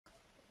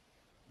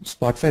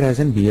Spotfire as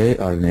an BI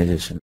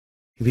organization.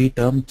 We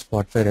term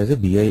Spotfire as a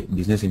BI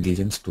business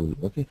intelligence tool.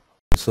 Okay,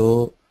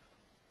 so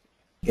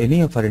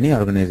for any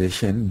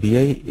organization,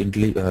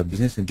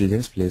 business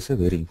intelligence plays a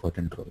very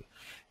important role.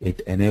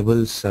 It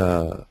enables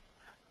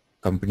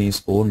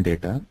companies' own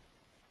data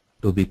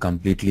to be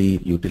completely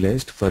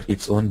utilized for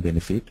its own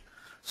benefit,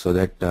 so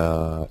that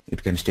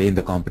it can stay in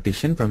the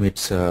competition from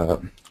its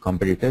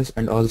competitors,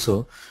 and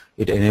also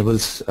it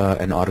enables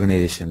an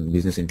organization,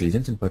 business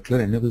intelligence in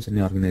particular enables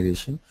any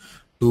organization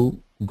to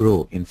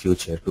grow in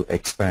future, to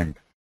expand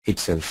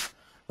itself,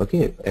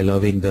 okay,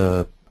 allowing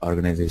the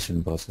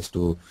organization bosses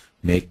to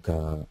make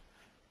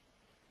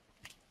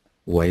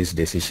wise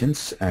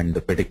decisions and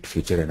predict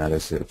future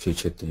analysis,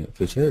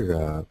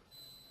 future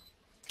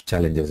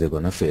challenges they're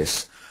gonna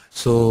face.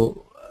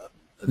 So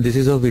this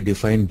is how we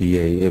define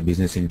BI,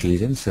 business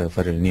intelligence,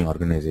 for any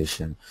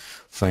organization.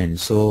 Fine.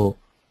 So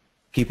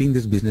keeping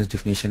this business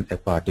definition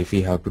apart, if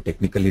we have to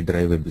technically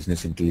drive a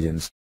business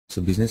intelligence,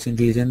 so business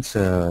intelligence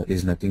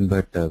is nothing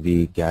but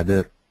we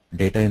gather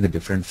data in the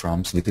different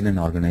forms within an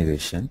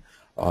organization,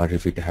 or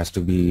if it has to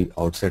be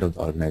outside of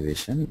the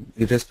organization,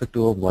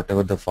 irrespective of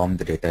whatever the form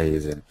the data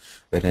is in.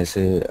 When I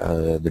say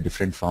the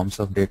different forms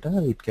of data,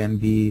 it can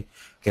be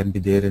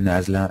there in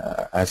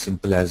as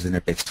simple as in a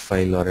text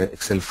file or an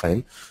Excel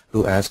file,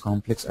 to as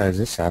complex as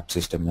a SAP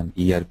system, an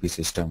ERP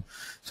system.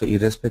 So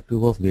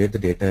irrespective of where the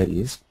data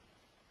is,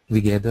 we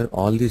gather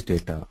all this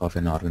data of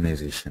an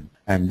organization,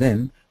 and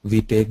then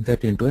we take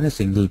that into a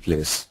single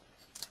place,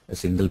 a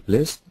single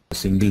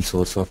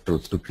source of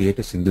truth, to create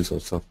a single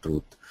source of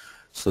truth.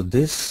 So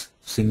this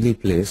single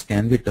place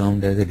can be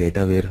termed as a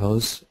data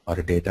warehouse, or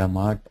a data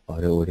mart,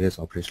 or a ODS,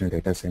 operational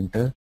data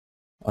center,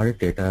 or a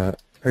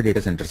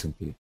data center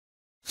simply.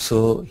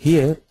 So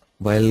here,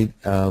 while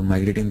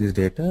migrating this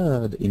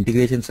data, the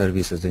integration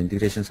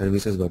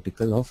services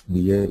vertical of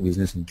BI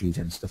business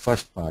intelligence, the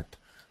first part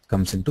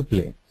comes into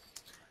play.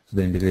 So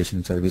the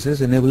integration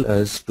services enable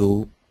us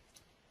to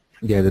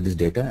gather this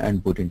data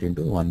and put it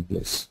into one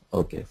place.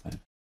 Okay, fine.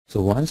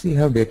 So once we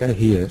have data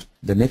here,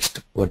 the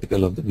next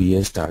vertical of the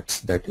BI starts,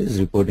 that is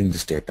reporting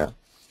this data,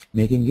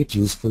 making it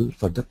useful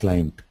for the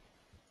client.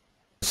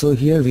 So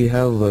here we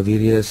have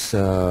various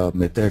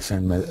methods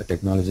and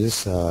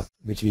technologies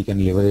which we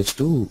can leverage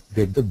to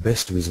get the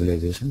best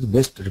visualization, the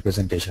best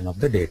representation of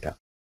the data.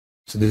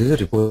 So this is a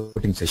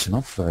reporting session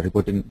of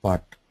reporting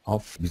part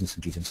of business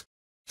intelligence.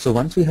 So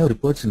once we have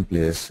reports in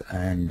place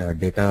and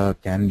data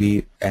can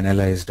be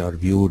analyzed or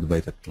viewed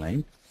by the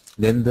client,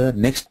 then the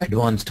next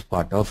advanced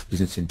part of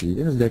business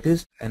intelligence, that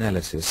is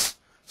analysis.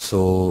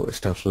 So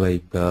stuff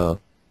like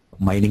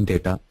mining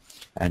data,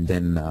 and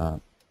then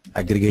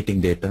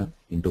aggregating data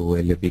into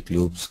OLAP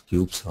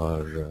cubes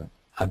or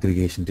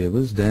aggregation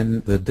tables.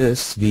 Then with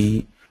this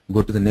we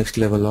go to the next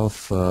level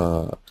of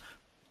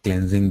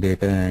cleansing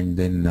data, and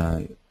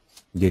then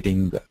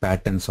getting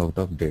patterns out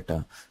of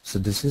data. So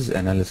this is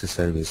analysis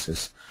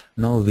services.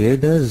 Now where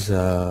does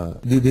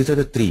these are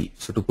the three,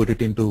 so to put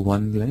it into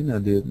one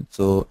line,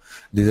 so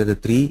these are the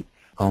three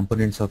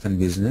components of a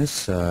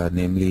business,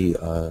 namely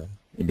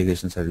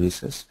integration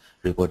services,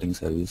 reporting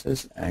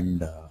services,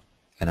 and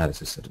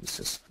analysis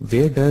services.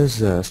 Where does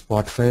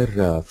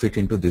Spotfire fit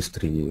into these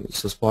three?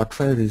 So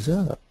Spotfire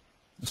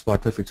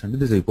fits under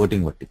this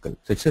reporting vertical.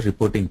 So it's a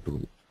reporting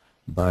tool,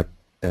 but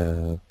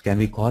can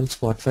we call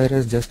Spotfire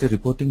as just a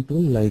reporting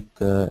tool like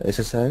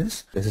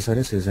SSRS?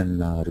 SSRS is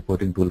a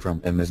reporting tool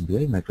from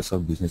MSBI,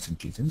 Microsoft Business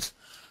Intelligence,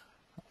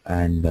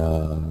 and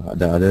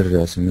the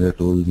other similar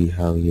tool we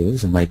have here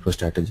is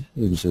MicroStrategy,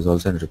 which is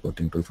also a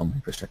reporting tool from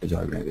MicroStrategy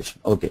organization.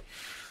 Okay,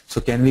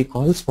 so can we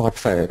call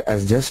Spotfire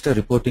as just a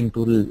reporting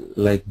tool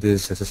like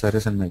this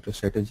SSRS and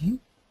MicroStrategy?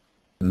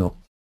 No.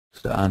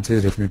 So the answer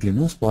is definitely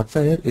no.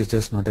 Spotfire is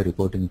just not a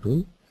reporting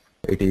tool.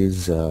 It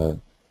is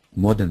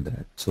more than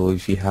that. So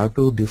if we have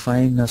to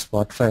define a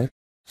Spotfire,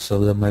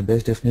 so my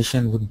best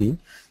definition would be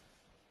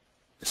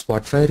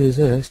Spotfire is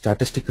a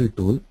statistical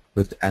tool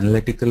with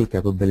analytical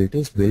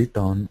capabilities built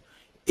on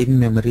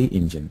in-memory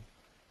engine,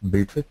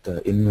 built with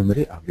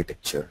in-memory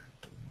architecture.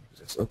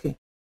 Okay.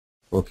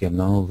 Okay,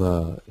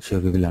 now sure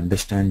we will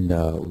understand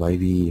why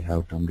we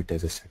have termed it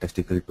as a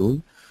statistical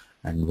tool,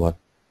 and what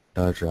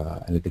are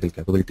analytical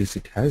capabilities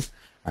it has,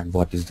 and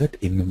what is that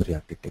in-memory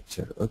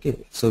architecture. Okay,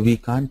 so we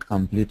can't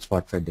complete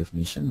Spotfire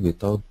definition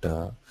without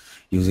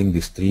using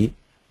these three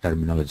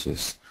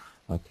terminologies.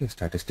 Okay,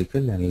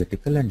 statistical,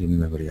 analytical, and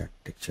in-memory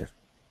architecture.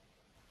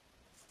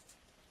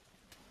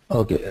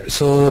 Okay,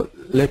 so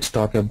let's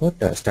talk about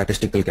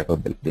statistical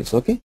capabilities.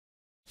 Okay,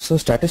 so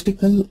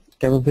statistical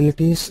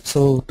capabilities.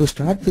 So to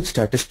start with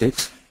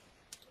statistics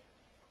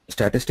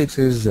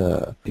is,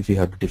 if you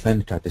have to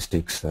define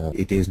statistics,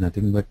 it is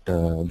nothing but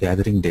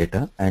gathering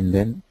data and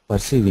then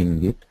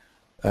perceiving it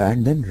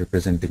and then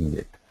representing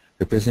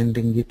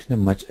it in a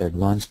much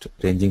advanced,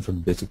 ranging from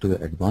basic to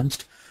the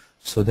advanced,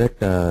 so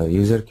that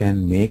user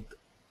can make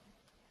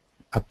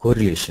a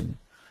correlation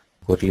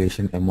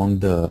among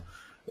the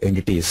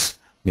entities,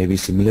 maybe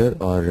similar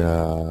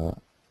or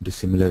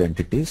dissimilar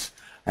entities,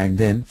 and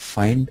then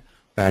find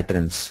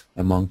patterns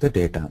among the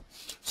data.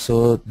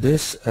 So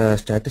this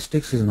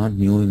statistics is not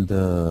new in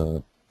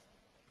the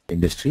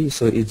industry,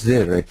 so it's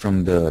there right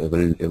from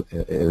the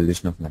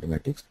evolution of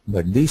mathematics,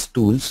 but these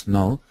tools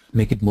now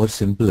make it more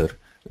simpler.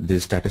 The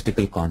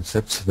statistical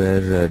concepts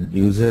where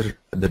the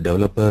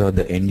developer or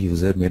the end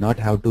user may not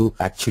have to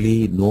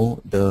actually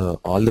know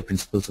all the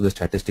principles of the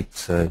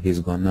statistics he's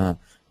gonna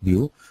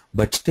view,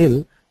 but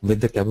still with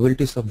the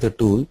capabilities of the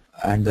tool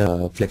and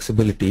the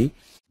flexibility,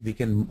 we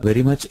can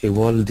very much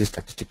evolve the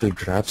statistical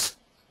graphs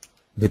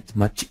with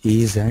much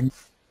ease and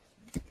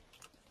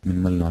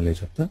minimal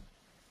knowledge of the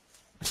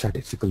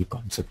statistical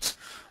concepts.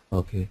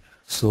 Okay,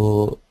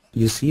 so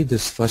you see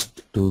this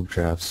first two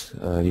graphs,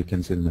 you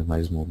can see the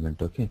memoize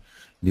movement. Okay,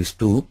 these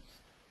two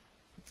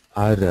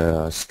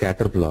are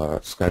scatter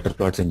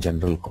plots in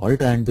general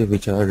called, and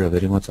which are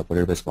very much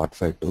supported by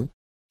Spotfire tool.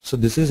 So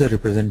this is a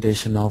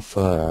representation of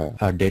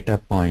data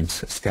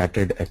points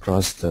scattered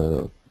across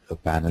the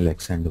panel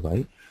X and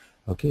Y.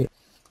 Okay,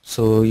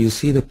 so you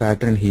see the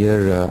pattern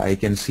here. I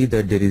can see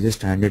that there is a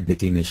standard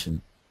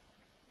declination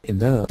in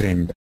the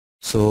trend.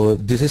 So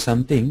this is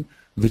something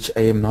which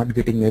I am not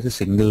getting as a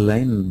single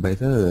line by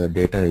the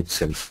data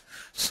itself.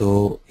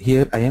 So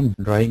here I am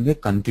drawing a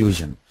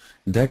conclusion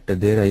that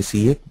there I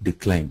see a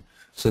decline.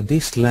 So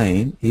this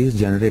line is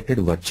generated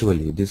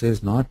virtually. This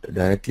is not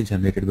directly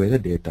generated by the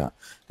data.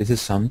 This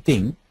is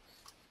something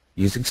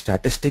using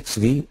statistics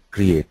we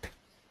create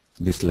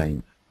this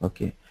line.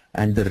 Okay,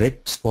 and the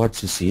red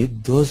spots you see,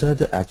 those are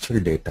the actual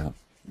data.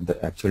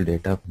 The actual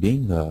data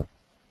being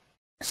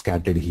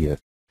scattered here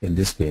in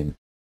this pane.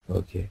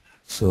 Okay,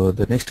 so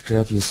the next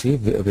graph you see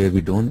where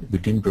we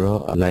didn't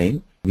draw a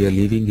line, we are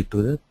leaving it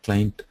to the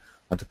client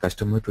or the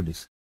customer to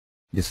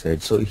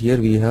decide. So here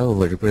we have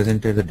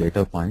represented the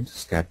data points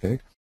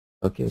scattered.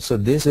 Okay, so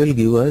this will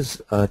give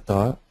us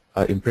a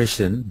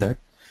impression that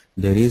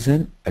there is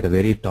at a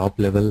very top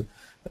level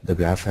the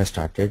graph has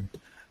started,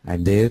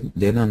 and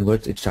then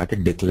onwards it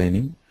started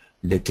declining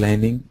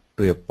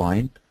to a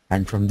point,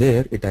 and from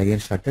there it again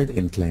started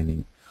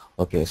inclining.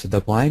 Okay, so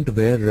the point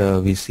where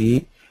we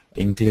see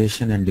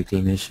inclination and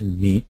declination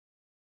meet,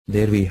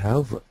 there we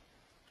have a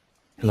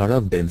lot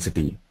of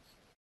density.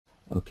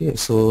 Okay,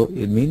 so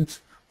it means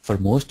for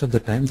most of the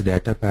time the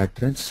data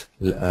patterns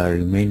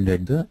remained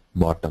at the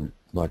bottom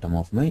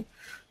of my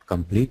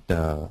complete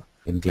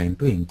incline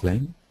to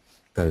incline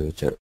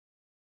curvature.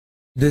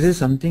 This is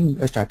something,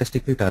 a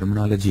statistical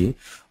terminology,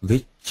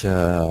 which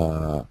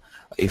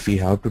if we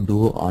have to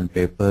do on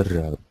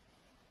paper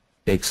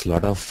takes a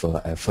lot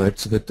of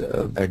efforts. With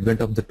advent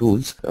of the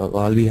tools,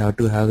 all we have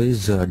to have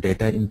is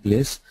data in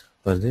place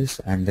for this,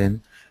 and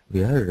then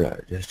we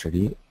are just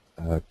ready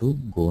to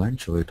go and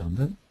show it on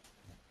the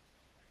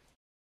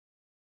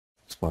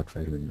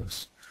Spotfire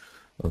windows.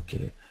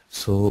 Okay,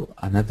 so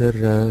another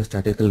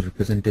statistical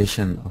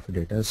representation of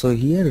data. So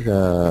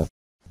here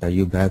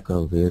you back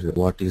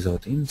what is our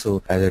thing.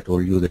 So as I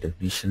told you, the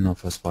definition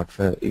of a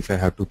Spotfire, if I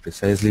have to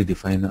precisely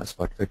define a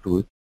Spotfire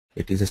tool,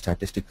 it is a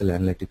statistical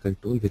analytical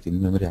tool with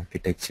in-memory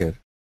architecture.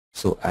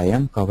 So I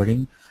am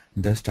covering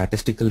the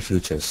statistical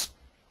features.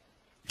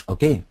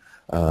 Okay,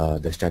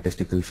 the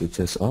statistical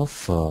features of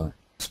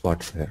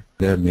Spotfire.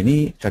 There are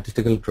many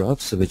statistical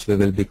graphs which we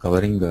will be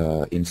covering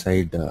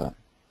inside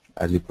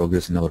as we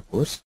progress in our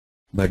course.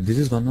 But this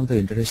is one of the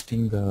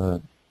interesting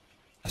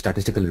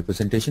statistical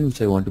representation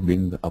which I want to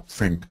bring up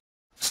front,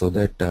 so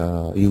that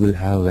you will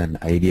have an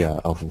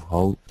idea of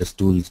how this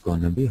tool is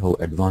going to be, how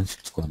advanced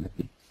it's going to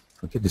be.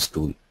 Okay, this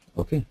tool.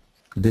 Okay,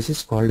 this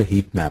is called a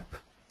heat map.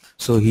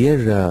 So here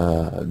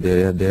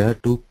there are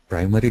two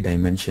primary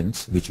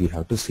dimensions which we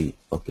have to see.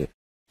 Okay,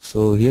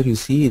 so here you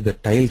see the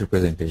tile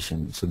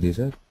representation. So this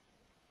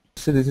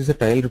is a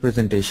tile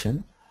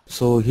representation.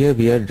 So here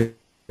we are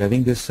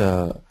having this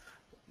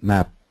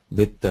map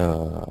with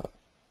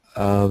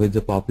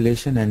the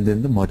population and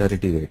then the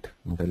mortality rate.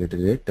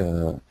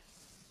 The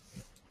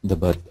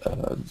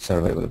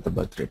survival of the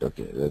birth rate.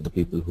 Okay, the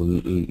people who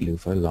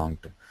live for long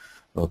term.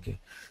 Okay,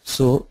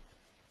 so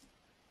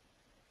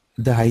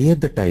the higher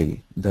the tile,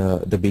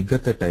 the bigger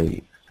the tile,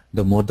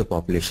 the more the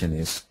population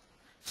is.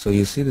 So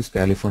you see this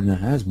California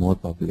has more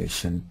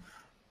population.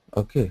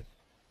 Okay,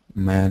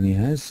 Miami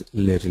has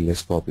little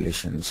less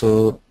population.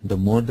 So the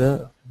more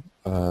the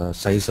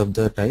size of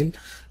the tile,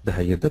 the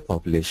higher the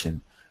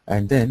population.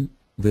 And then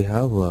we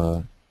have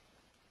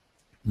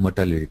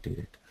mortality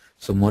rate.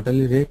 So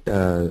mortality rate,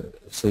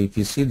 so if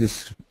you see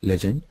this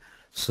legend,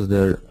 so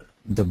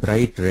the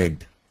bright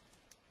red,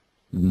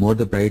 more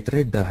the bright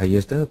red, the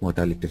highest the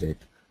mortality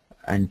rate,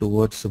 and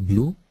towards the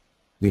blue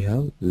we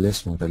have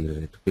less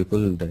mortality rate.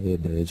 People die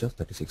at the age of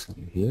 36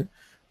 only. Here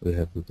we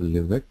have people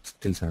live at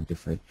still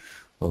 75.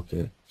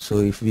 Okay, so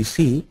if we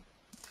see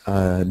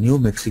New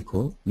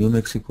Mexico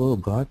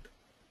got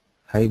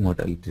high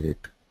mortality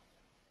rate.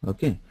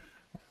 Okay,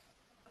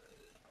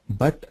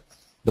 but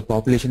the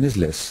population is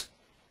less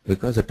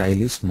because the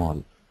tile is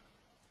small,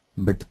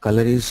 but the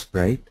color is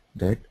bright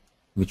red,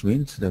 which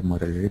means the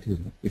mortality rate is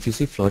low. If you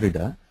see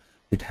Florida,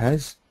 it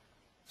has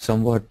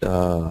somewhat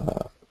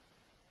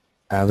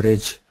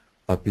average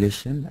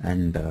population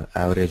and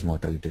average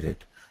mortality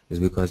rate. Is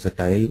because the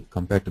tile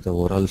compared to the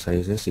overall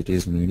sizes, it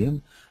is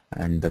medium,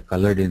 and the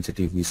color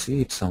density we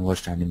see it's somewhat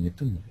standing at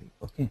the middle.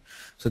 Okay,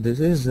 so this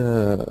is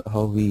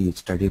how we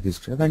study this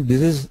graph, and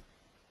this is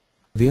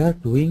we are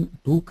doing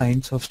two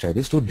kinds of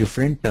studies, two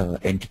different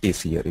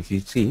entities here. If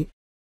you see,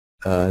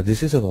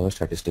 this is our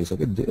statistics.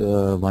 Okay,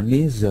 one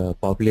is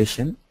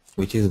population,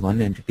 which is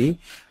one entity,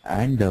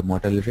 and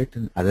mortality rate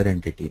in other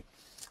entity,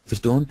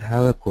 which don't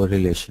have a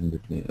correlation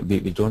between.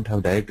 We don't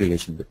have direct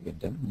relation between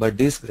them. But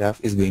this graph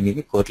is giving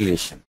a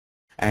correlation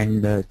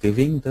and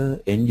giving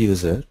the end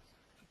user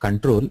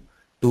control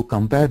to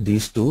compare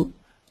these two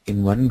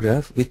in one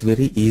graph with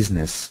very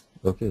easiness.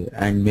 Okay,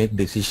 and make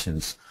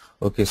decisions.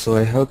 Okay, so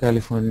I have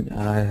California.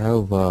 I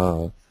have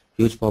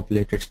huge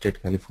populated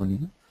state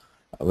California,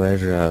 where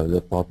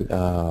the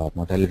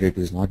mortality rate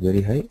is not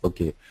very high.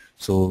 Okay,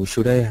 so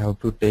should I have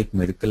to take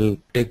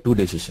two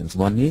decisions?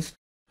 One is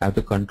I have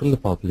to control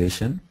the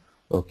population.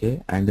 Okay,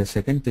 and the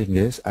second thing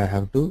is I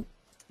have to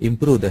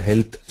improve the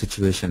health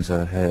situations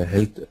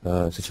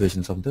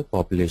situations of the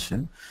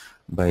population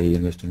by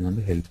investing on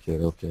the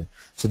healthcare. Okay,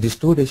 so these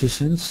two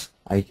decisions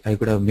I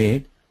could have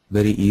made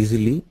very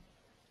easily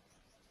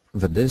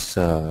with this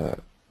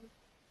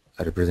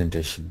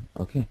representation.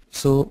 Okay,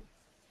 so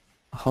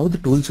how the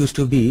tools used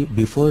to be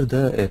before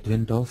the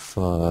advent of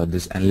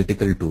this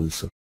analytical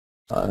tools.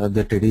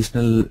 The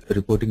traditional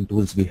reporting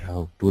tools we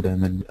have,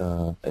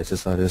 two-dimensional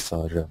SSRS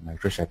or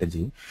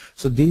MicroStrategy.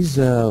 So these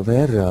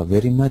were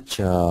very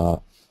much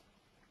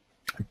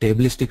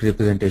tabelistic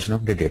representation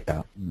of the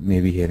data,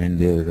 maybe here and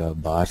there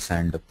bars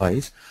and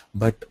pies,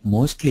 but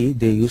mostly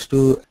they used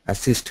to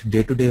assist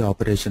day-to-day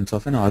operations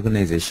of an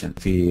organization.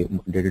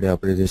 Day-to-day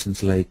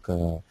operations like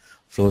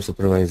floor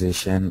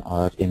supervision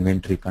or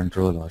inventory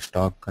control or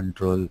stock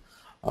control,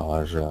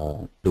 or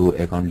do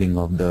accounting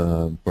of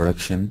the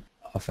production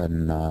of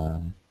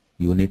an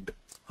unit.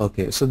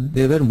 Okay, so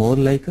they were more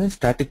like a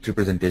static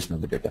representation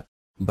of the data.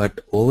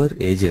 But over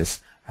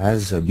ages,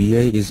 as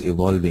BI is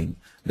evolving,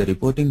 the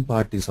reporting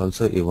part is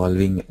also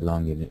evolving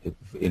along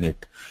in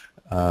it.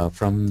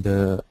 From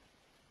the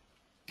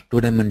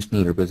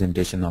two-dimensional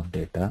representation of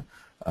data,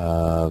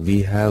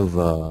 we have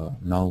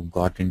now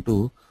got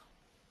into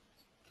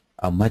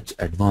a much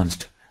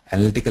advanced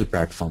analytical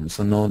platform.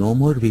 So no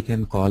more we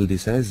can call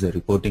this as the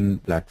reporting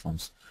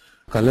platforms.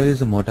 Color is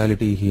the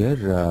mortality here,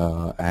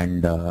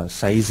 and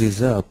size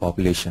is a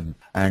population,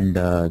 and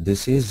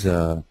this is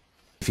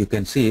if you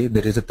can see,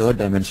 there is a third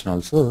dimension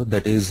also,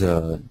 that is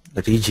the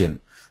region.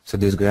 So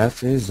this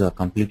graph is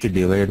completely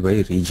divided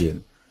by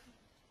region.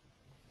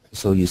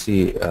 So you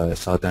see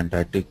South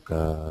Antarctic,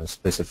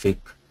 Pacific,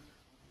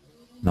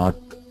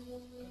 North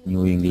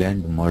New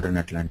England, Modern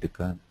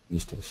Atlantica,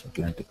 East Asia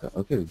Atlantica.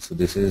 Okay, so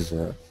this is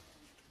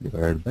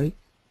divided by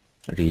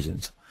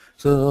regions.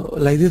 So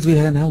like this we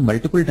can have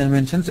multiple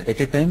dimensions at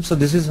a time. So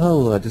this is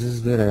how this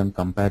is where I am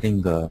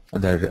comparing the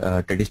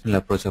traditional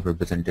approach of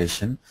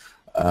representation,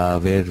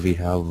 where we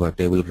have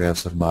table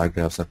graphs or bar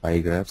graphs or pie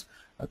graphs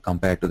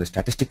compared to the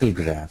statistical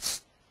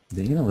graphs.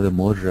 The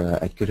more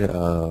accurate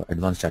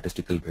advanced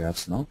statistical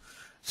graphs now.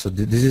 So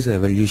this is the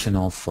evolution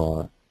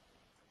of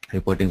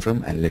reporting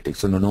from analytics.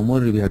 So no more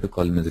we have to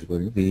call them as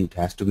reporting. It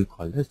has to be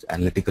called as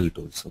analytical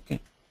tools.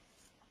 Okay.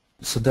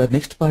 So the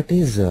next part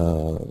is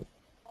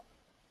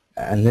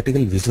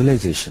analytical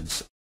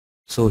visualizations.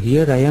 So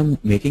here I am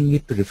making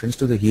it reference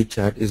to the heat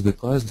chart is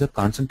because the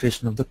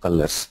concentration of the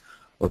colors.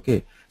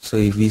 Okay, so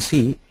if we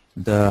see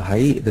the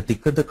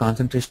thicker the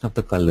concentration of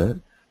the color,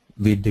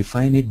 we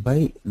define it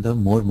by the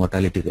more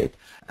mortality rate.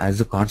 As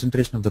the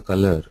concentration of the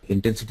color,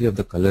 intensity of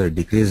the color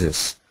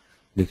decreases,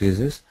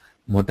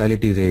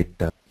 mortality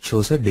rate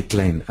shows a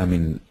decline. I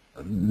mean,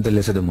 the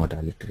lesser the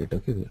mortality rate.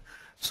 Okay,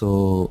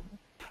 so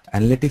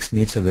analytics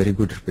needs a very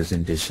good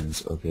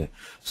representations. Okay,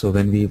 so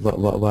when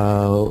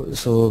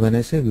when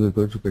I say we will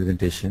go to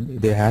presentation,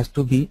 there has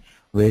to be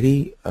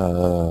very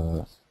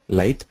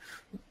light,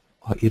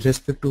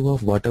 irrespective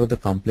of whatever the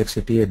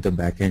complexity at the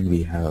back end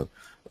we have,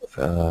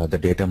 the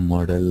data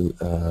model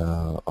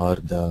or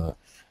the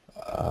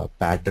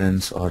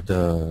patterns or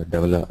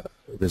the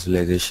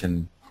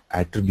visualization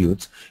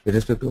attributes,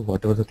 irrespective of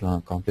whatever the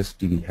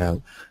complexity we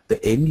have,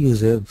 the end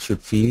user should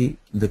feel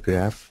the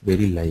graph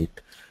very light.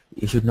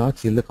 You should not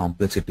feel the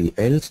complexity,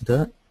 else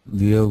the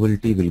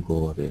viewability will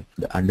go away.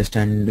 The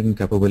understanding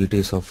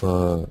capabilities of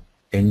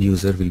end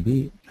user will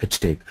be at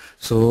stake.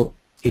 So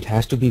it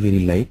has to be very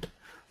light,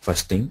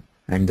 first thing,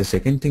 and the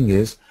second thing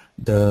is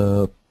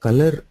the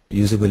color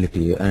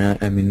usability.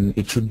 I mean,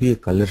 it should be a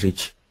color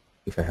rich,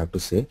 if I have to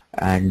say,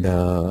 and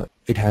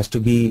it has to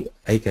be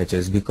eye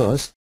catchers,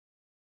 because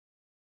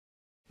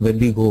when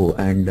we go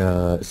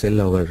and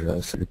sell our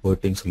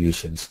reporting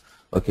solutions,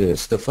 okay,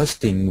 so the first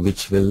thing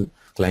which will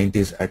client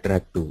is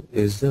attract to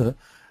is the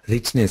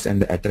richness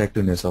and the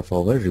attractiveness of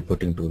our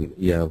reporting tool.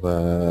 Yeah,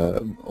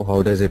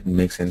 how does it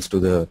make sense to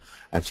the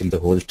the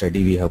whole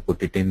study we have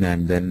put it in,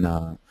 and then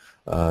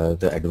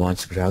the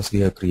advanced graphs we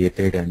have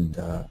created, and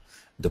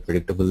the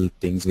predictable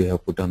things we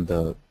have put on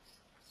the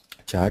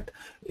chart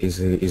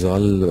is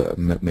all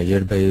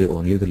measured by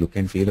only the look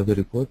and feel of the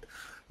report?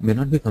 May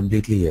not be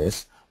completely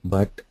yes,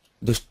 but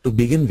just to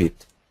begin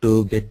with,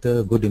 to get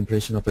the good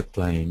impression of a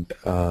client,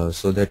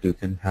 so that you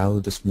can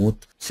have the smooth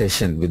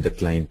session with the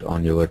client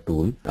on your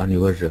tool, on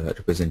your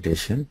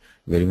representation,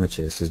 very much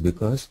yes, is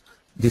because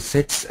this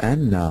sets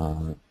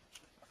a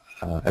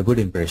good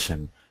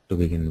impression to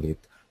begin with.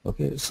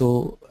 Okay,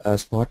 so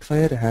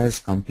Spotfire has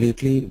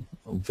completely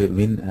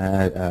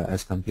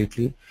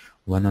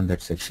won on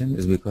that section,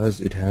 is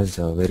because it has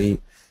a very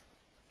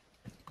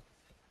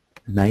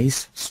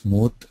nice,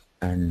 smooth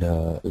and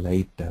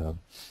light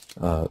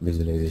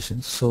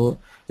visualizations. So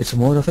it's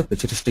more of a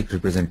picturistic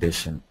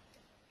representation.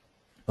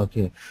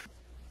 Okay,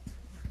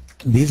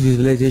 these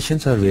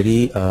visualizations are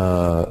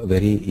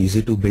very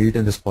easy to build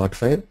in the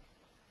Spotfire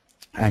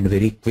and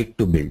very quick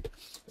to build.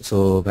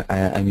 So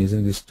I'm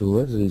using these two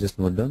words. We'll just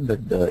note down that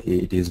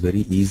it is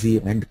very easy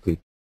and quick.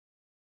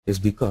 Is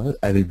because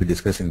I will be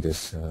discussing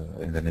this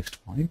in the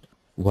next point,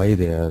 why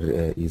they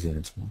are easy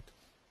and smooth.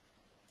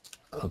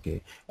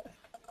 Okay,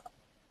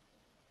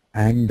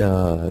 and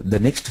the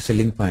next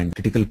selling point,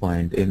 critical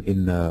point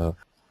in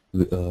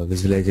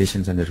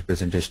visualizations and the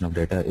representation of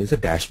data is a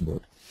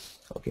dashboard.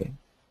 Okay,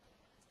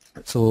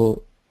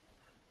 so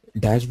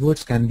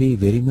dashboards can be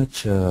very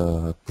much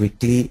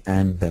quickly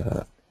and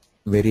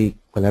very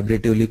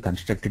collaboratively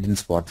constructed in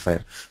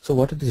Spotfire. So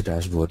what are these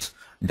dashboards?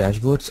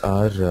 Dashboards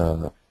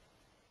are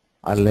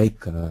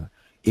like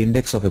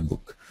index of a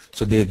book.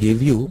 So they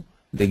give you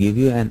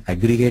an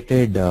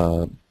aggregated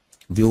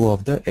view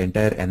of the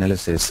entire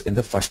analysis in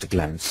the first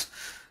glance.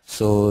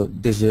 So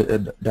this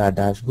the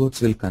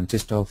dashboards will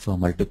consist of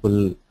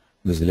multiple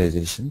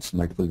visualizations,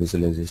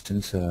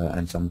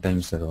 and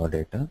sometimes the raw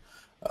data,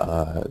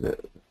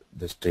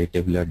 the straight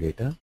tabular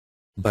data.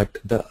 But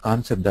the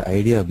concept, the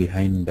idea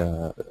behind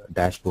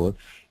dashboard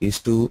is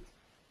to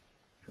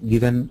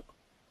give an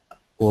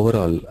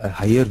overall a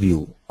higher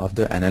view of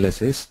the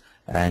analysis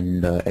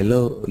and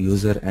allow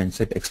user and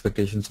set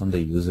expectations on the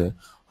user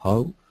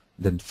how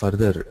the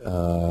further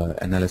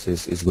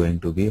analysis is going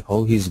to be,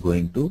 how he is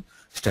going to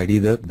study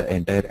the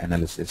entire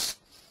analysis.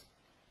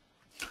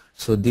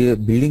 So they are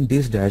building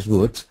these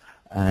dashboards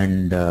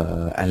and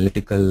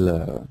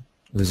analytical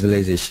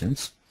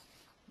visualizations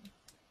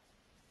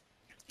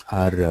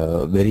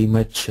are very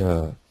much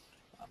are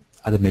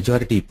the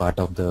majority part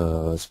of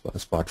the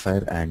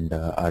Spotfire and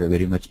are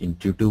very much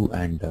intuitive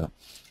and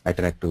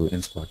attractive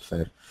in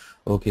Spotfire.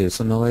 Okay,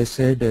 so now I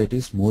said it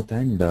is smooth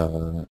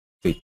and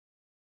quick.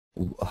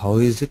 How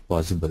is it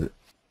possible?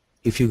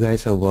 If you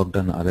guys have worked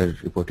on other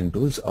reporting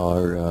tools,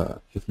 or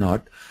if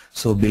not,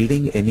 so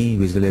building any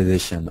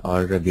visualization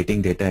or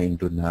getting data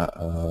into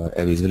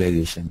a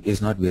visualization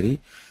is not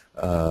very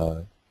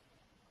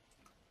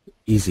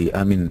easy.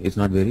 I mean, it's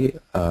not very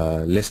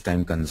less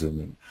time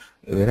consuming.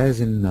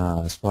 Whereas in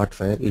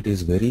Spotfire, it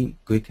is very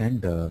quick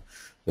and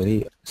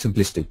very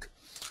simplistic.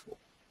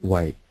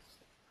 Why?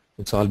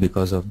 It's all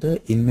because of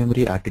the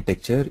in-memory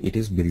architecture it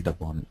is built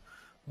upon.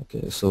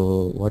 Okay,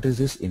 so what is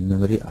this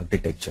in-memory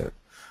architecture?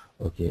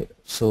 Okay,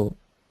 so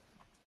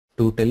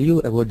to tell you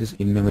about this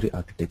in-memory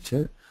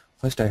architecture,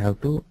 first I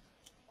have to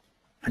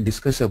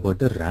discuss about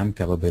the RAM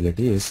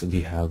capabilities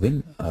we have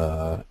in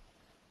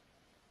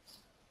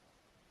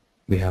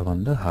we have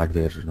on the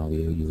hardware now we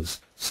use.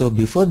 So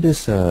before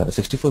this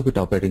 64-bit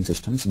operating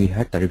systems, we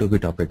had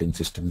 32-bit operating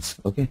systems.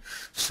 Okay,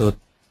 so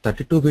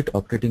 32-bit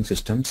operating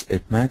systems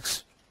at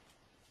max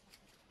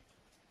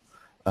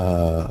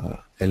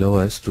allow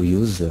us to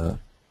use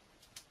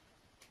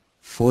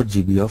 4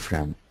 GB of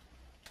RAM.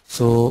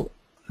 So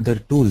the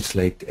tools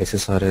like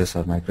SSRS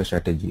or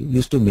MicroStrategy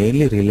used to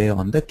mainly rely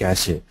on the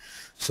cache.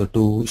 So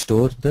to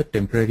store the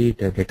temporary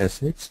data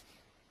sets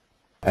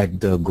at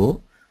the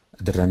go,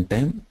 the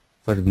runtime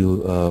for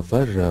view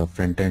for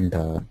front-end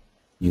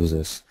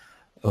users.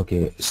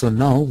 Okay, so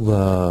now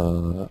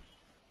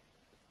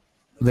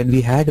when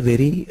we had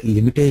very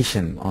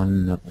limitation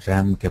on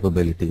RAM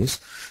capabilities,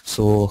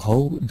 so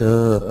how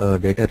the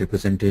data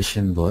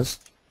representation was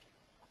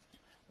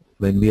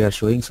when we are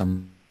showing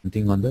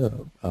something on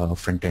the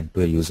front end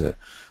to a user,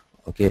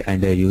 okay,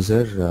 and a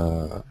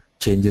user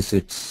changes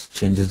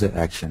the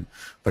action.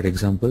 For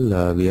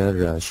example, we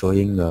are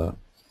showing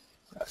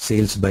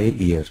sales by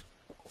year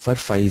for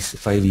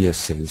 5 years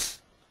sales.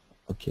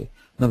 Okay,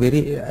 now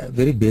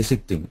very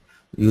basic thing.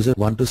 User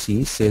want to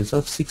see sales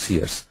of 6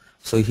 years,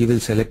 so he will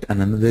select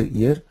another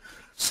year.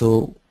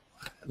 So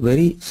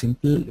very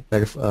simple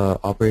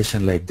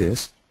operation like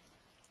this.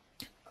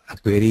 A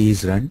query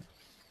is run,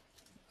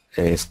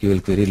 a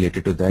SQL query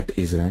related to that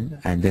is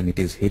run, and then it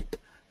is hit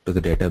to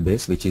the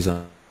database which is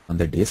on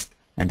the disk,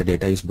 and the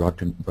data is brought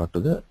to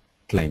the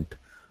client.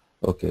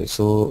 Okay,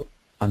 so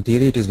on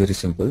theory it is very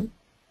simple.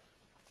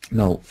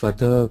 Now for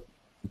the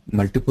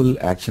multiple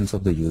actions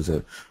of the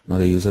user, now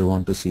the user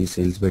want to see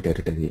sales by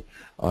territory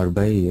or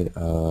by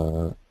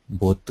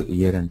both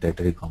year and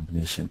territory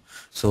combination.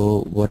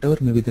 So whatever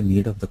may be the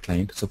need of the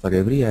client, so for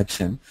every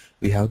action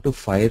we have to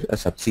fire a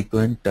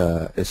subsequent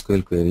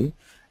SQL query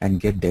and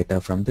get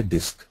data from the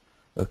disk.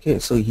 Okay,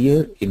 so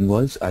here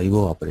involves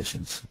IO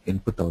operations,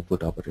 input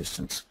output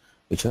operations,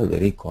 which are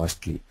very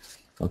costly.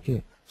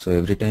 Okay, so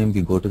every time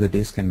we go to the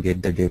disk and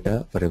get the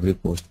data for every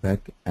post back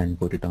and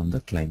put it on the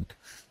client.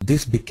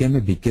 This became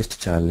a biggest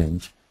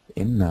challenge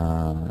in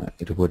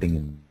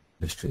reporting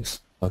industries.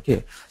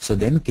 Okay, so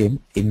then came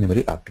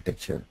in-memory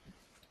architecture.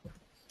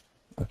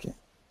 Okay,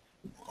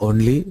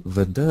 only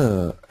with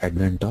the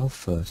advent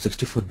of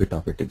 64-bit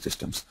operating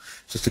systems.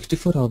 So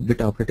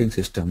 64-bit operating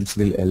systems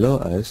will allow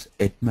us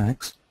at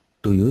max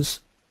to use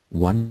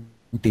 1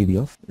 TB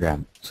of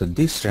RAM. So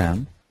this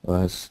RAM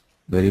was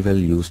very well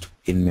used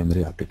in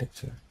memory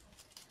architecture.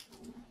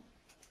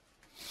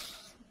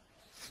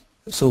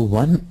 So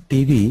 1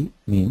 TB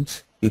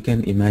means, you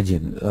can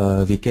imagine,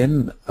 we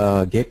can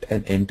get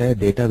an entire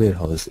data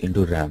warehouse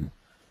into RAM.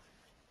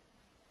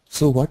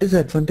 So what is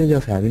the advantage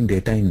of having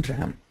data in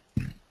RAM?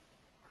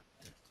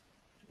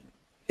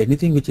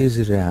 Anything which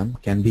is RAM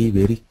can be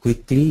very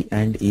quickly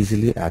and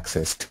easily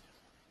accessed.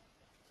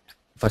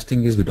 First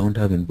thing is, we don't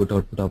have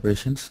input-output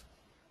operations,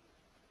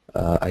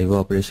 IO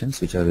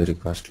operations, which are very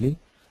costly.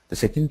 The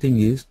second thing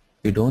is,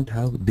 we don't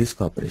have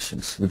disk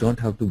operations. We don't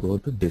have to go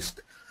to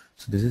disk.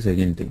 So this is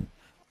second thing.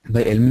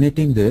 By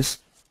eliminating this,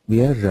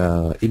 we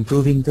are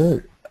improving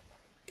the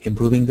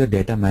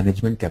data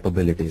management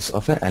capabilities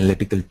of an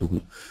analytical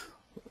tool.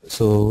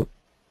 So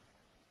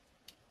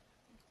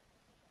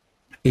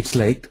it's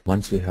like,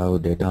 once we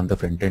have data on the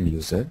front-end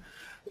user,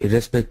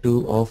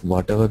 irrespective of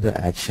whatever the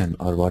action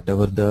or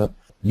whatever the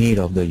need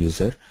of the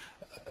user,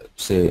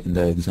 say in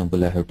the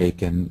example I have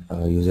taken,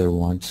 user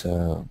wants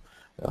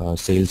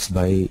sales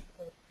by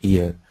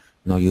year.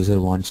 Now user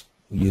wants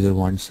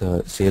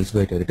sales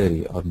by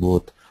territory or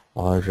both,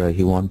 or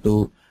he want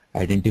to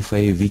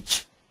identify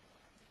which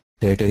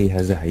territory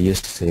has the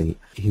highest sale.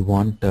 He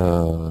want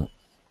to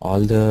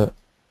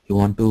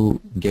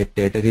get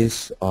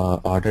territories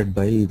ordered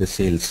by the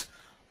sales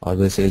or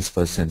the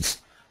salespersons.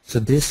 So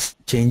this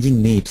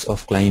changing needs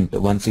of client,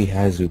 once he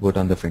has report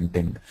on the front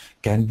end,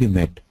 can be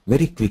met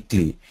very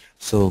quickly.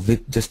 So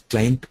with just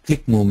client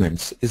click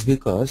movements, is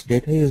because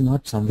data is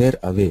not somewhere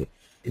away.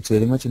 It's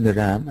very much in the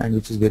RAM, and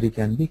which is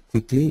can be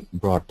quickly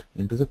brought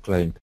into the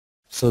client.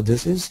 So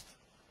this is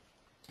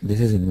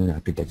in-memory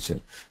architecture.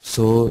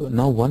 So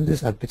now once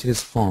this architecture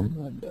is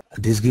formed,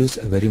 this gives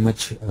a very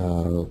much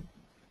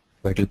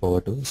vital power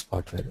to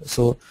Spotfire.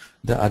 So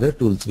the other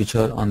tools which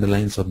are on the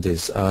lines of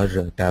this are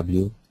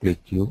Tableau,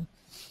 ClickView.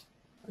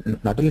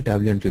 Not only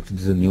Tableau and ClickView,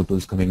 these are new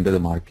tools coming to the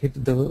market.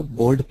 The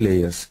old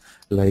players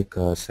like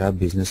SAP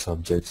Business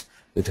Objects,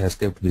 it has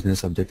kept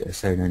business object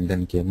aside and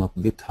then came up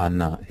with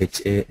HANA,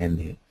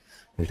 H-A-N-A,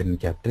 written in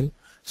capital.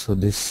 So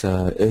this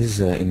is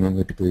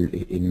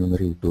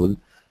in-memory tool.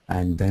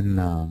 And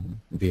then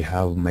we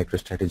have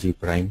MicroStrategy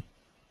Prime.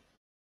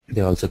 They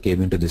also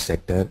came into this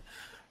sector.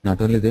 Not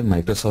only that,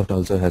 Microsoft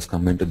also has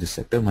come into this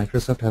sector.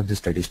 Microsoft have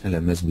this traditional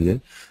MSBI.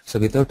 So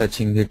without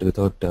touching it,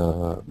 without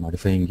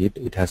modifying it,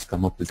 it has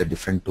come up with a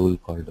different tool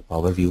called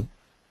PowerView.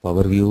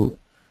 PowerView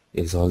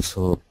is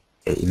also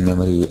an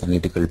in-memory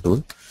analytical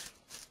tool.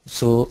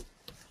 So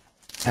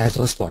as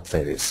our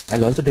Spotfire is.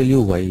 I'll also tell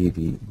you why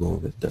we go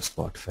with the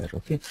Spotfire.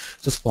 Okay.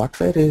 So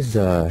Spotfire is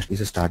a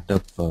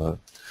startup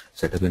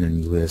set up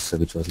in the US,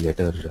 which was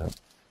later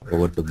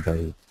overtook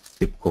by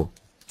TIPCO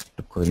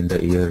in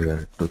the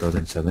year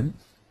 2007.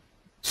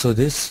 So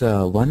this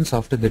once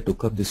after they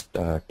took up this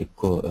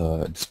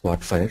TIPCO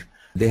Spotfire,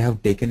 they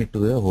have taken it to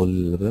the whole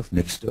level of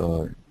next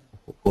whole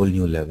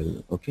new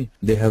level. Okay,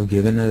 they have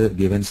given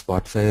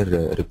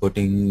Spotfire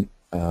reporting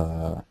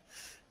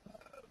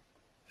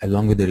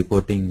along with the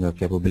reporting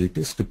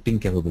capabilities, scripting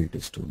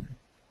capabilities too,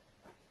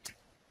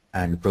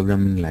 and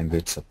programming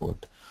language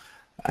support,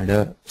 and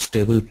a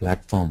stable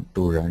platform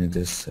to run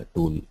this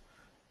tool.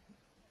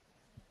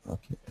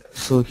 Okay.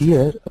 So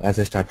here, as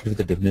I started with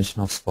the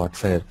definition of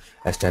Spotfire,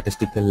 a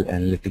statistical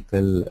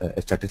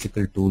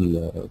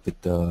tool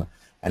with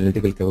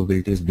analytical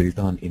capabilities built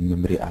on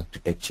in-memory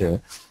architecture,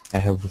 I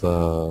have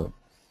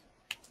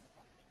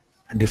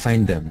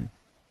defined them.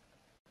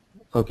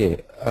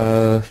 Okay.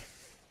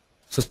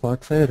 So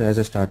Spotfire as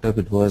a startup,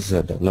 it was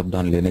developed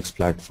on Linux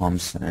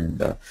platforms,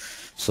 and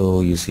so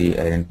you see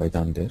Iron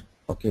Python there.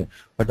 Okay.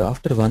 But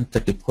after once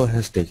the TIPCO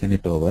has taken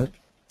it over,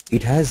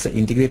 it has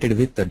integrated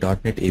with the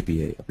 .NET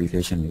API,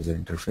 application user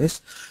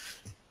interface.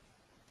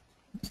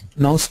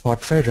 Now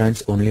Spotfire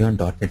runs only on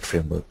 .NET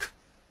framework.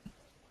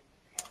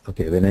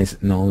 Okay, when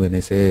I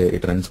say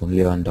it runs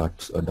only on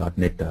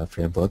 .NET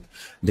framework,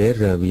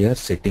 there we are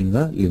setting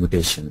a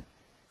limitation.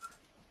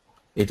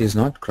 It is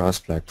not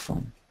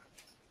cross-platform.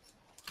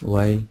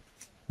 Why?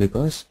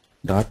 Because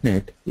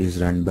 .NET is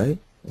run by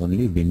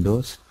only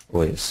Windows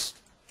OS.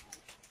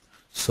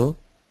 So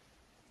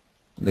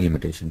the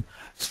limitation.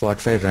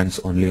 Spotfire runs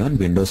only on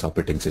Windows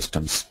operating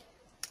systems.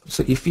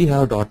 So if we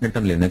have .NET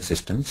on Linux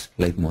systems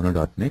like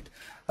Mono.NET,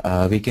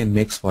 we can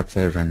make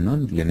Spotfire run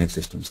on Linux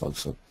systems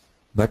also,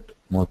 but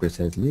more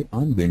precisely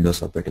on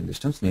Windows operating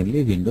systems,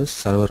 mainly Windows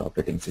Server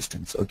operating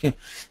systems. Okay,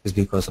 is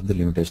because of the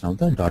limitation of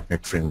the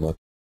 .NET framework.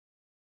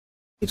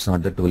 It's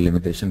not the tool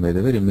limitation, by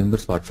the way. Remember,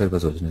 Spotfire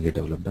was originally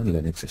developed on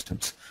Linux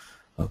systems.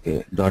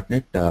 Okay,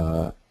 .NET.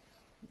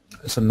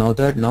 So now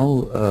that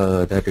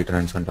it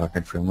runs on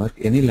 .NET framework,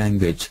 any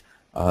language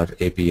or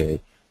API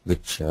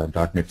which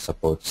 .NET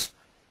supports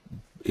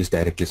is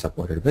directly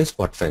supported by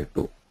Spotfire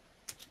too.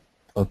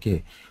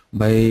 Okay,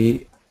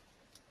 by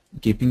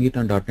keeping it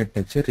on .NET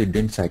texture, it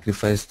didn't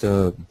sacrifice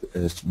the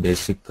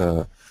basic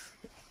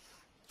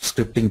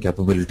scripting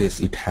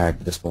capabilities it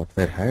had, the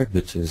Spotfire had,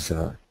 which is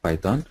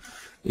Python.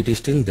 It is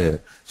still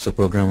there. So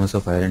programmers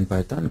of R and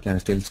Python can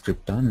still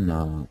script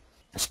on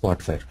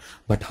Spotfire.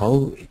 But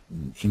how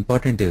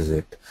important is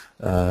it,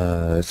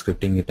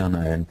 scripting it on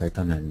R and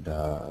Python and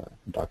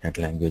 .NET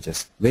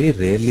languages? Very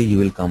rarely you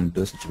will come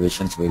to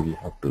situations where we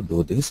have to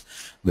do this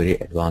very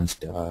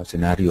advanced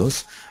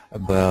scenarios,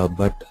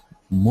 but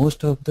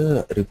most of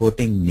the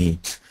reporting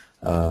needs,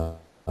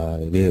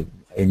 end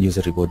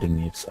user reporting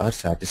needs, are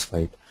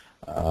satisfied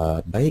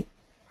by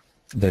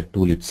the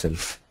tool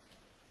itself.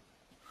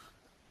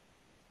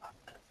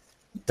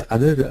 The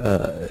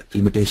other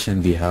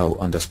limitation we have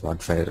on the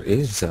Spotfire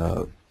is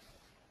at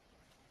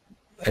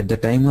the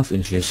time of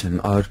installation,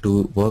 or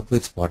to work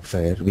with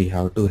Spotfire, we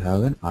have to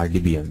have an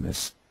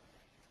RDBMS.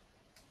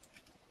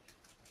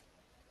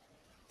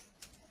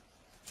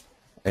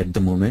 At the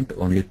moment,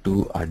 only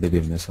 2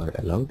 RDBMS are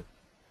allowed.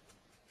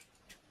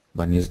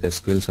 One is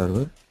SQL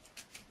Server,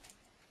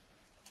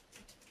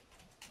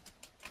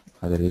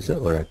 other is the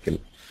Oracle.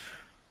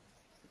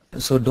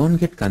 So don't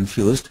get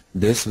confused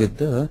this with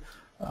the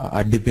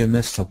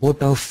RDBMS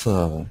support of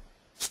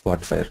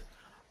Spotfire.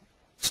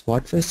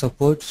 Spotfire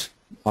supports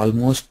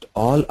almost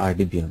all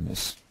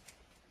RDBMS.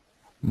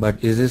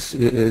 But is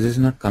this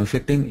not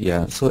conflicting?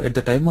 Yeah. So at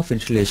the time of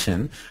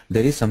installation,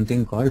 there is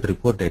something called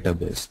report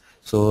database.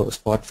 So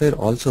Spotfire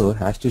also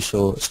has to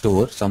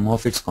store some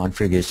of its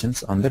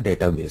configurations on the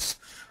database.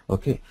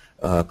 Okay.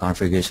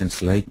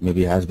 Configurations like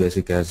maybe as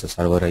basic as the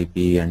server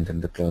IP and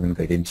then the cloud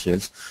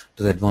credentials,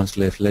 to the advanced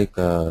life like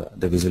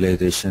the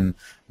visualization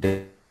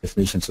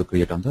definitions to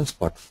create on the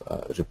Spot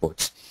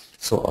reports.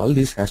 So all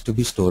this has to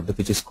be stored,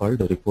 which is called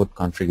the report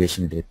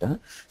configuration data.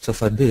 So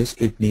for this,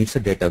 it needs a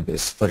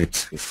database for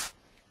itself.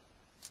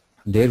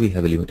 There we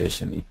have a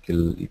limitation.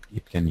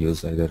 It can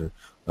use either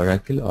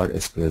Oracle or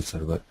SQL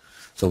Server.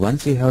 So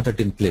once we have that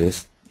in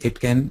place, it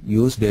can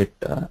use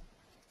data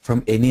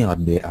from any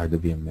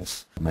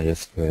RDBMS,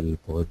 MySQL,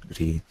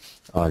 Postgre,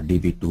 or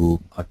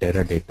DB2, or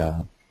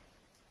Teradata.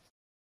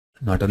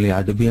 Not only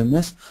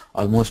RDBMS,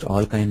 almost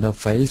all kind of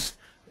files,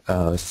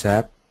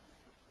 SAP,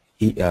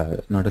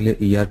 not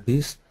only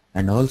ERPs,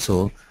 and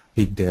also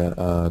big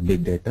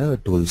data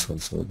tools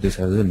also. This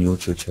has a new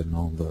feature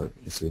now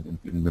is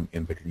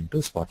embedded into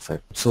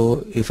Spotfire.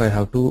 So if I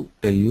have to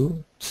tell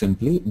you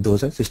simply,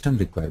 those are system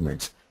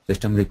requirements.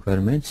 System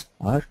requirements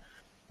are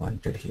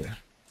pointed here.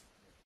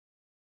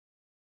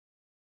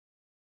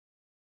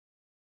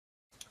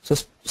 So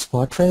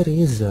Spotfire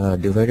is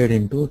divided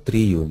into 3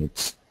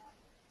 units.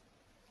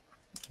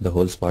 The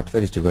whole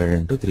Spotfire is divided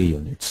into 3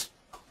 units.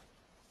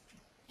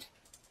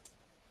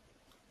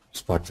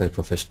 Spotfire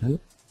Professional,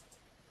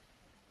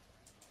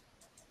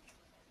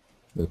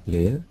 Web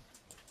Player,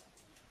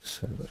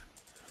 Server.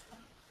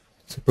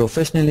 So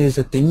Professional is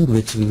a thing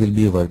which we will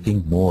be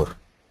working more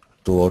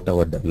throughout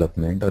our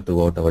development or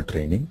throughout our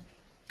training.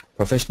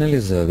 Professional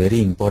is a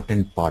very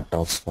important part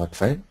of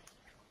Spotfire.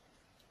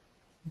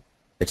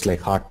 It's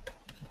like heart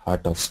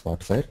of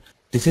Spotfire.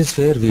 This is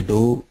where we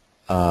do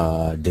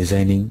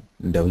designing,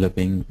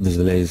 developing,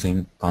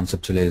 visualizing,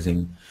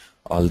 conceptualizing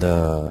all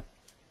the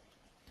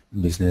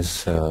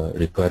business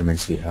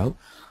requirements we have,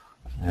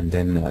 and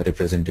then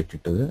represent it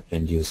to the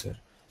end user.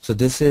 So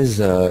this is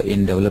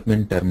in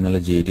development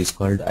terminology, it is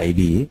called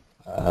IDE,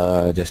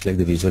 just like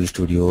the Visual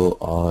Studio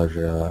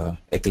or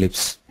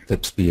Eclipse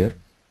WebSphere.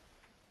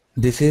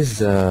 This is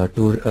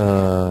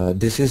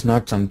this is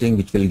not something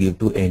which will give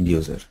to end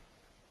user.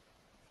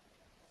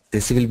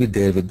 This will be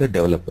there with the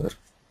developer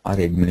or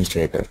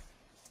administrator.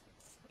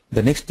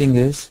 The next thing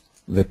is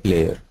Web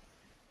Player.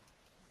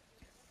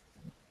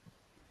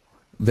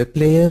 Web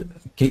Player,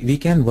 we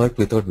can work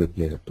without Web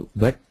Player too,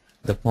 but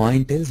the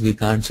point is we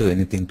can't show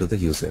anything to the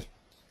user.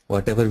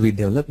 Whatever we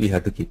develop, we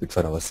have to keep it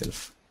for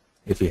ourselves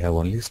if we have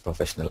only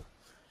Professional.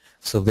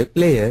 So Web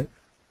Player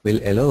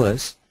will allow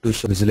us to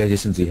show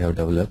visualizations we have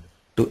developed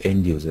to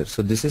end user.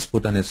 So this is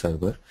put on a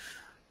server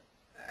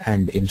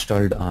and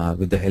installed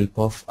with the help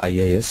of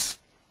IIS,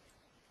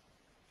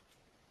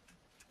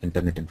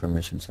 Internet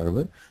Information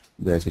Server.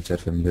 Guys which are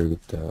familiar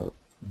with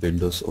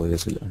Windows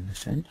OS will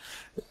understand.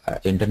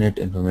 Internet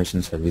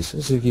Information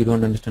Services, if you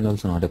don't understand,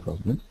 also not a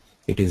problem.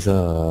 It is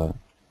a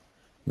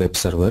web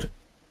server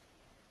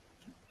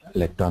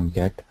like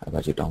Tomcat,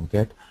 Apache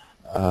Tomcat.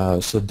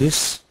 So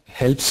this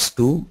helps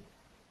to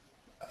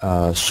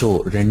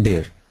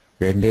render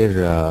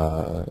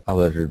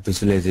our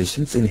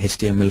visualizations in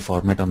HTML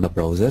format on the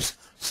browsers,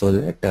 so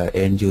that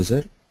end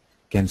user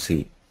can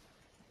see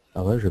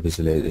our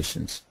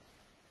visualizations.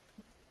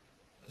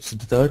 So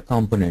the third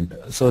component,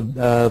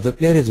 Web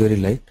Player is very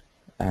light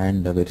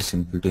and very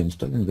simple to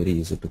install and very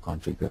easy to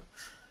configure.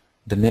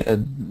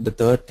 The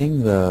third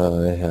thing,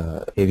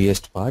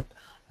 heaviest part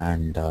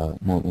and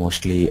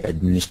mostly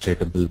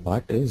administratable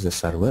part is the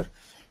server,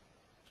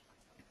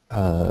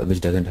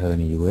 which doesn't have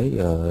any UI,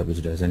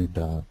 which doesn't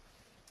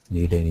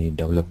need any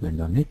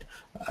development on it.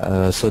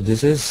 So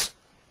this is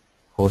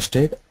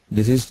hosted.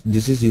 This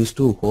is used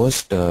to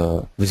host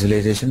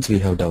visualizations we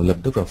have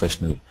developed to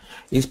professional.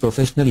 Is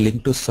professional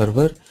linked to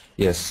server?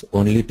 Yes,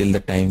 only till the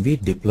time we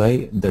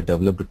deploy the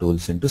developed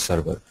tools into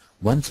server.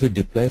 Once we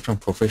deploy from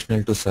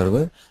professional to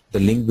server, the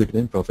link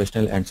between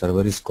professional and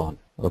server is gone.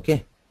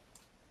 Okay.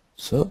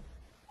 So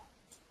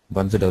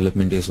once the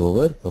development is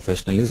over,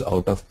 professional is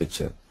out of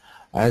picture.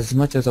 As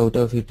much as out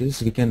of it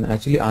is, we can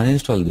actually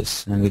uninstall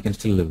this and we can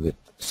still live with.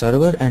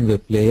 Server and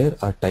web player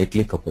are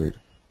tightly coupled.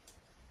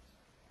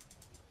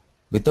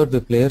 Without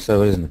web player,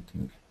 server is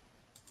nothing.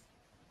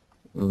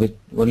 With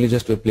only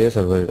just web player,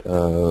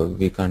 server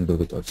we can't do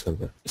without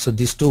server. So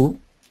these two,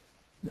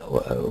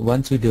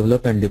 once we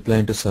develop and deploy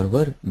into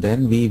server,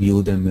 then we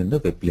view them in the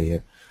web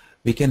player.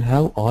 We can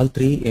have all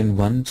three in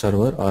one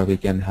server, or we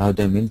can have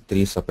them in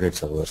three separate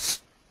servers.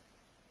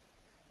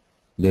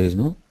 There is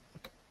no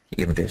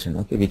limitation.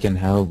 Okay, we can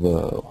have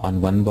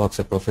on one box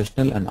a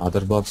professional, and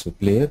other box web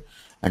player,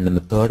 and in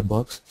the third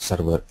box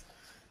server,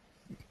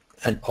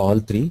 and all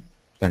three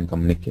can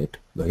communicate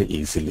very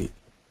easily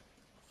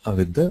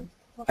with the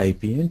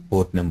IP and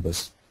port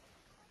numbers.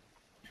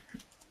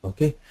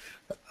 Okay,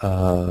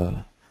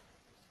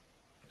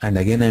 and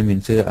again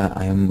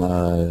I am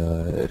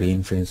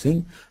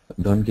reinforcing.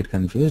 Don't get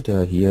confused.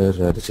 Here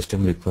the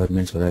system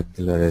requirements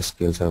Oracle or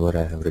SQL Server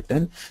I have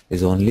written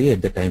is only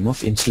at the time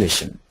of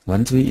installation.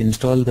 Once we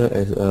install the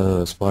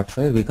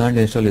Spotfire, we can't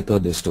install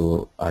without this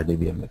to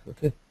RDBMS.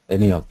 Okay,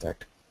 any of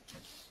that.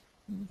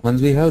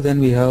 Once we have, then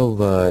we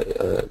have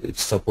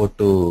its support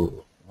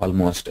to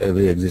almost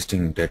every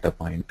existing data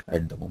point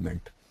at the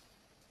moment.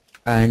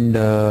 And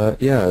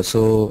yeah,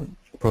 so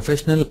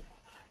professional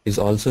is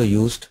also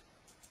used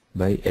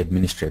by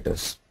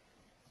administrators,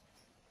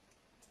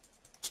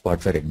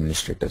 Spotfire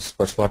administrators.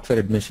 For Spotfire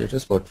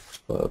administrators,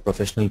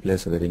 professional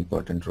plays a very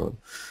important role.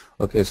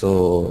 Okay,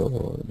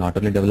 so not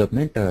only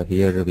development,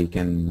 here we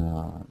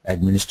can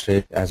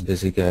administrate as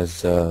basic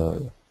as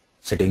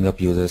setting up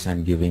users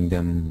and giving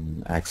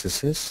them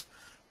accesses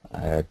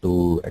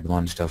to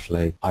advanced stuff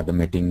like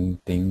automating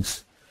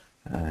things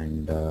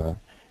and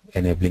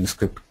enabling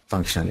script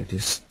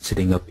functionalities,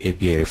 setting up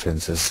API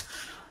references.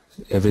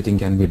 Everything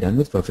can be done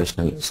with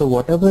professional. So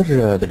whatever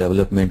the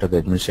development or the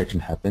administration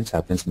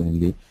happens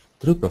mainly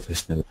through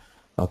professional.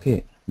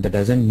 Okay, that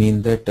doesn't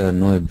mean that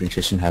no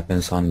administration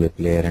happens on web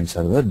player and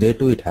server. There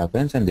too it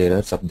happens, and there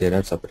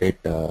are separate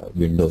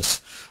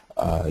windows,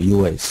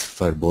 UIs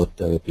for both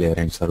web player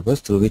and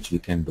servers through which we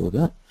can do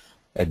the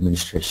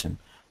administration.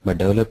 But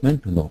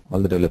development, no,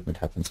 all the development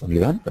happens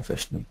only on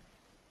professional.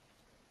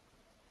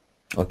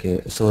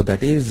 Okay, so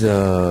that is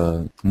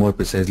more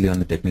precisely on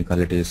the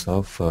technicalities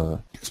of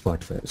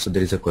Spotfire. So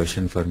there is a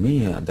question for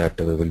me that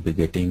we will be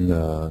getting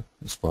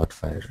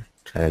Spotfire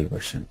trial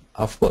version.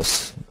 Of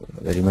course,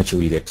 very much you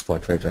will get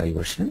Spotfire trial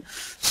version.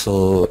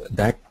 So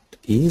that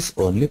is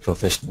only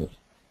professional.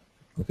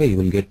 Okay, you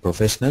will get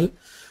professional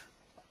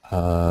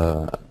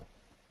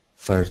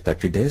for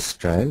 30 days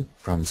trial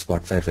from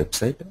Spotfire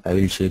website. I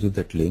will share you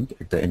that link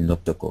at the end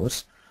of the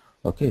course.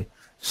 Okay,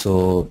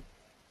 so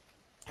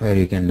where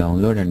you can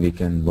download and we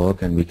can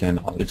work and we can,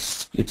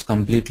 it's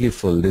completely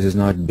full. This is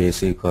not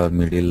basic or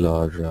middle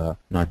or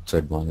not so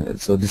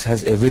advanced. So this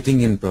has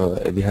everything in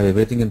we have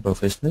everything in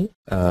professional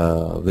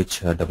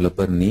which a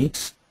developer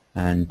needs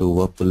and to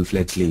work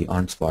full-fledgedly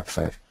on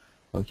Spotfire.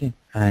 Okay,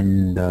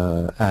 and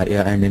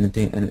yeah, and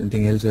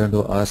anything else you want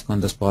to ask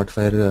on the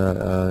Spotfire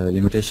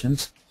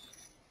limitations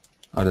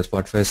or the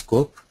Spotfire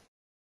scope?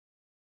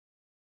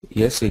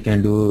 Yes, we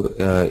can do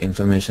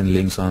information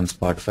links on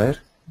Spotfire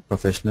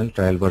professional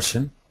trial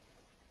version.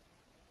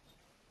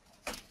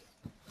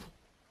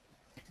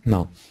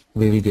 Now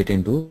we will get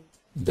into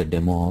the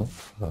demo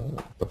of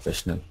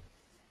professional.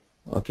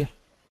 Okay.